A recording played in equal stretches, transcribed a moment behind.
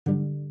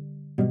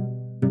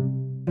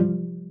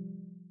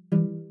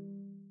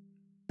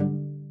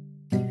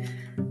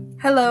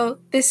Hello,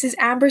 this is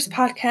Amber's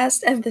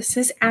podcast, and this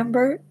is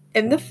Amber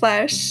in the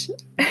flesh.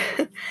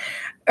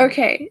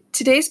 Okay,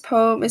 today's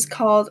poem is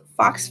called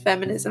Fox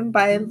Feminism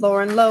by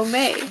Lauren Lo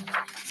May.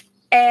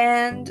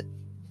 And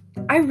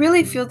I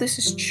really feel this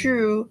is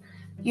true.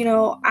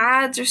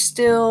 Ads are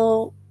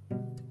still,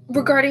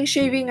 regarding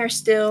shaving, are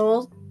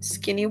still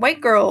skinny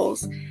white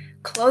girls.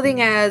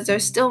 Clothing ads are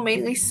still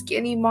mainly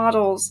skinny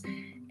models.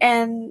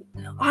 And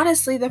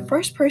honestly, the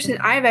first person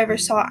I've ever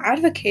saw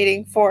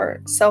advocating for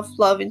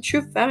self-love and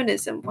true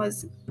feminism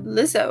was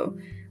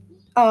Lizzo.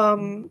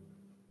 Um,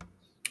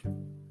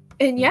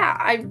 and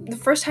yeah, the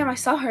first time I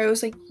saw her, it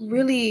was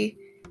really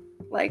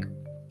like,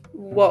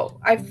 whoa.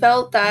 I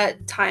felt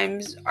that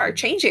times are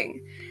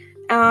changing.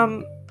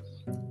 Um,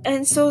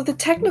 and so the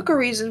technical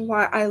reason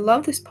why I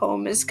love this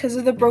poem is because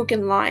of the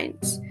broken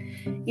lines.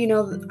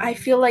 I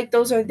feel like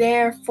those are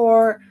there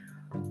for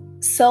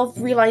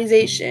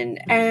self-realization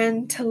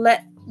and to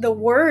let the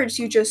words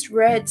you just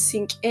read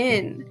sink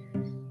in,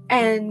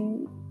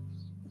 and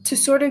to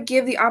sort of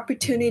give the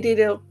opportunity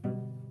to,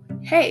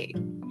 hey,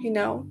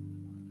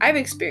 I've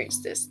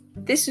experienced this.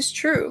 This is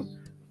true.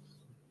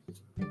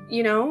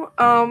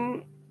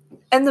 And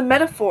the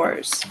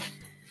metaphors.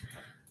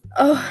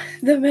 Oh,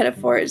 the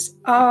metaphors.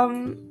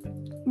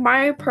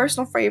 My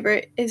personal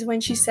favorite is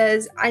when she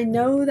says, "I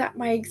know that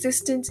my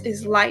existence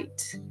is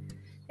light.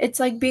 It's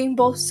like being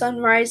both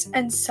sunrise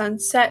and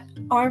sunset,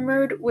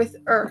 armored with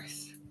earth."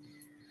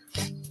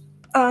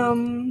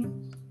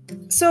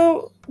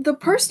 So the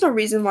personal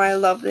reason why I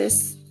love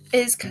this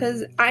is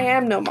because I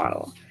am no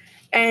model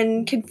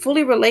and can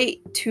fully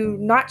relate to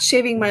not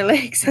shaving my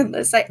legs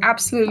unless I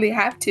absolutely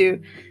have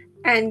to,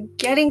 and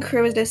getting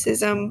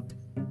criticism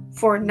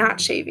for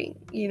not shaving.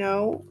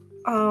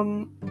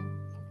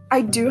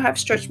 I do have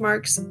stretch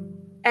marks,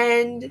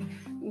 and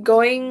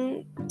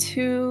going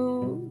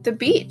to the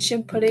beach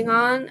and putting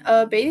on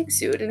a bathing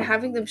suit and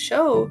having them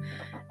show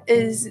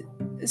is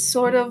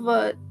sort of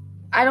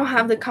I don't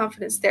have the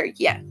confidence there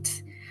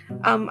yet.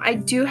 I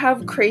do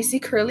have crazy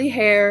curly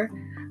hair.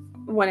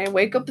 When I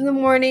wake up in the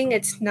morning,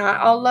 it's not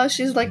all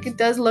luscious like it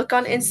does look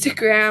on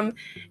Instagram.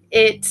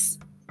 It's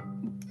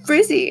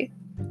frizzy.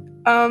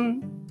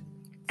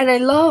 And I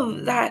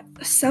love that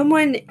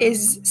someone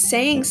is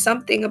saying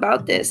something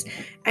about this,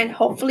 and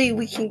hopefully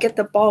we can get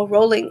the ball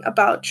rolling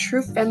about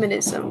true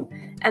feminism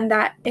and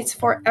that it's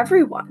for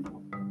everyone.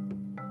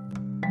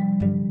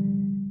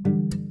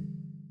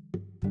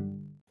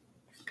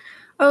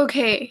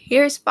 Okay,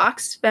 here's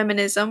Fox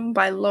Feminism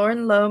by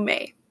Lauren Lo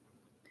May.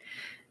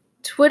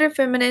 Twitter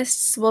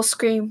feminists will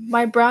scream,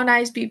 "My brown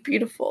eyes be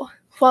beautiful,"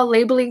 while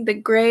labeling the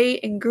gray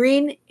and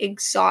green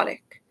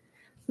exotic.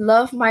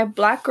 Love my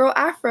black girl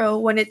afro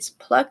when it's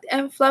plucked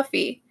and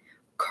fluffy,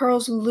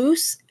 curls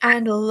loose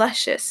and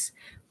luscious,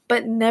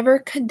 but never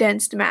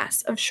condensed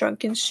mass of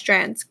shrunken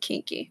strands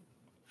kinky.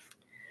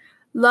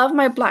 Love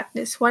my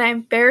blackness when I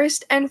am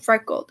fairest and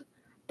freckled,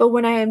 but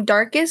when I am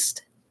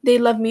darkest, they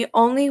love me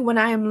only when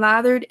I am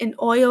lathered in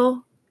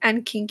oil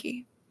and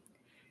kinky.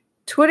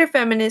 Twitter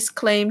feminists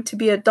claim to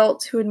be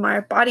adults who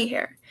admire body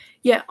hair,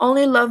 yet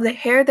only love the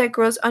hair that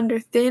grows under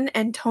thin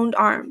and toned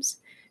arms,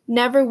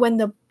 never when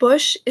the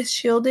bush is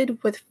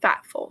shielded with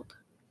fat fold.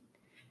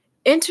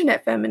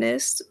 Internet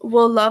feminists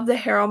will love the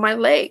hair on my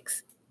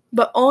legs,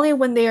 but only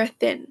when they are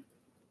thin.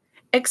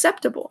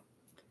 Acceptable.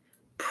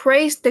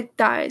 Praise thick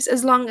thighs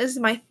as long as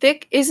my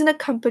thick isn't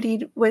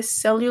accompanied with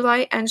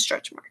cellulite and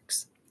stretch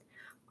marks.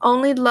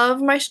 Only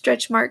love my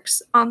stretch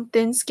marks on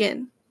thin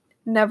skin,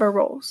 never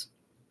rolls.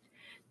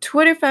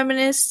 Twitter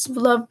feminists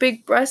love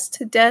big breasts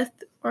to death,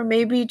 or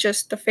maybe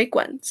just the fake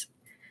ones.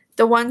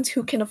 The ones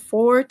who can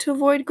afford to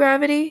avoid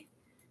gravity.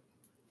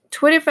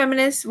 Twitter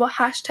feminists will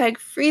hashtag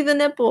free the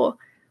nipple,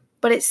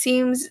 but it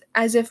seems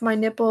as if my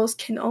nipples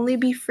can only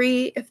be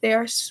free if they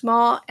are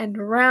small and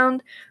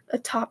round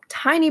atop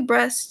tiny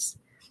breasts,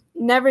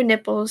 never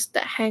nipples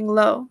that hang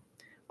low,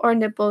 or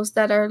nipples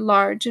that are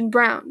large and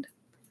browned.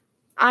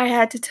 I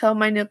had to tell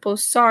my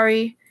nipples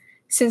sorry,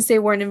 since they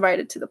weren't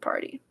invited to the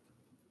party.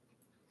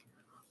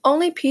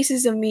 Only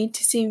pieces of me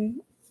to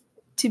seem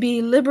to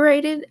be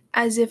liberated,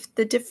 as if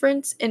the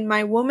difference in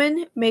my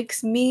woman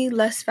makes me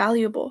less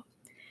valuable.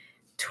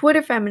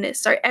 Twitter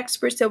feminists are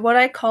experts at what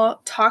I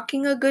call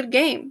talking a good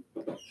game,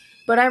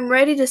 but I'm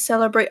ready to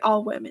celebrate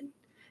all women,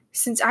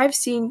 since I've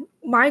seen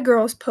my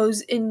girls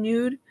pose in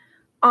nude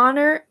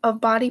honor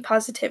of body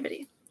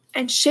positivity,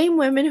 and shame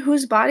women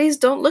whose bodies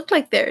don't look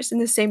like theirs in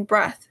the same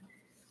breath.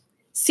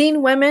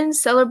 Seen women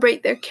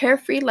celebrate their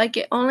carefree like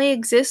it only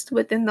exists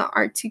within the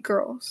artsy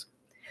girls.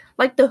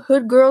 Like the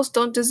hood girls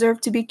don't deserve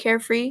to be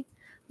carefree.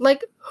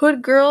 Like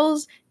hood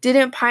girls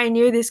didn't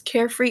pioneer this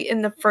carefree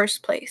in the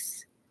first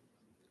place.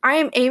 I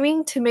am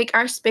aiming to make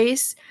our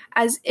space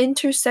as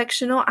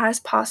intersectional as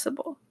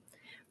possible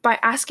by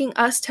asking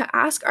us to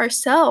ask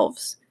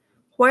ourselves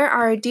where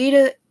our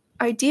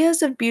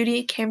ideas of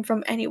beauty came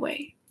from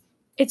anyway.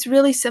 It's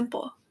really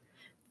simple.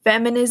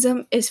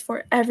 Feminism is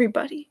for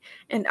everybody,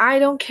 and I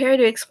don't care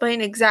to explain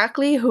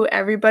exactly who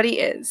everybody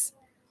is.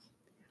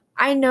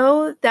 I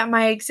know that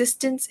my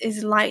existence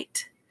is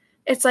light,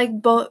 It's like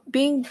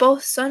being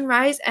both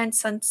sunrise and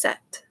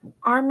sunset,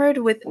 armored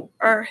with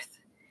earth.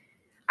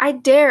 I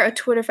dare a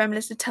Twitter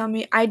feminist to tell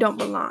me I don't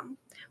belong,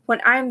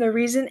 when I am the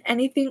reason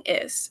anything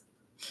is.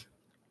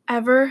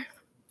 Ever,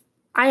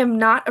 I am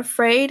not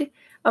afraid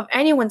of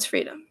anyone's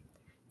freedom.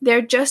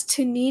 There just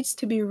needs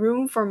to be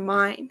room for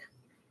mine,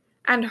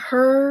 and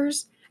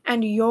hers,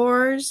 and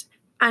yours,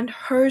 and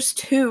hers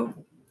too.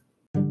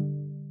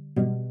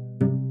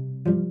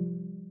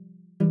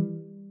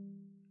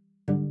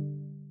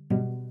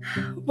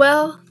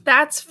 Well,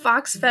 that's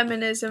Fox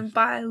Feminism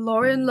by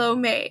Lauren Lo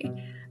May,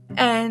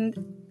 and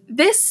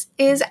this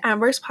is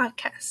Amber's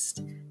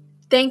podcast.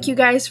 Thank you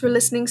guys for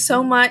listening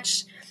so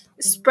much.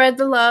 Spread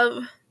the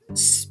love,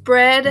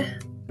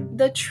 spread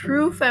the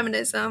true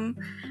feminism.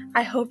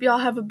 I hope y'all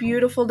have a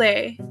beautiful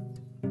day.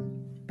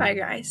 Bye,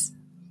 guys.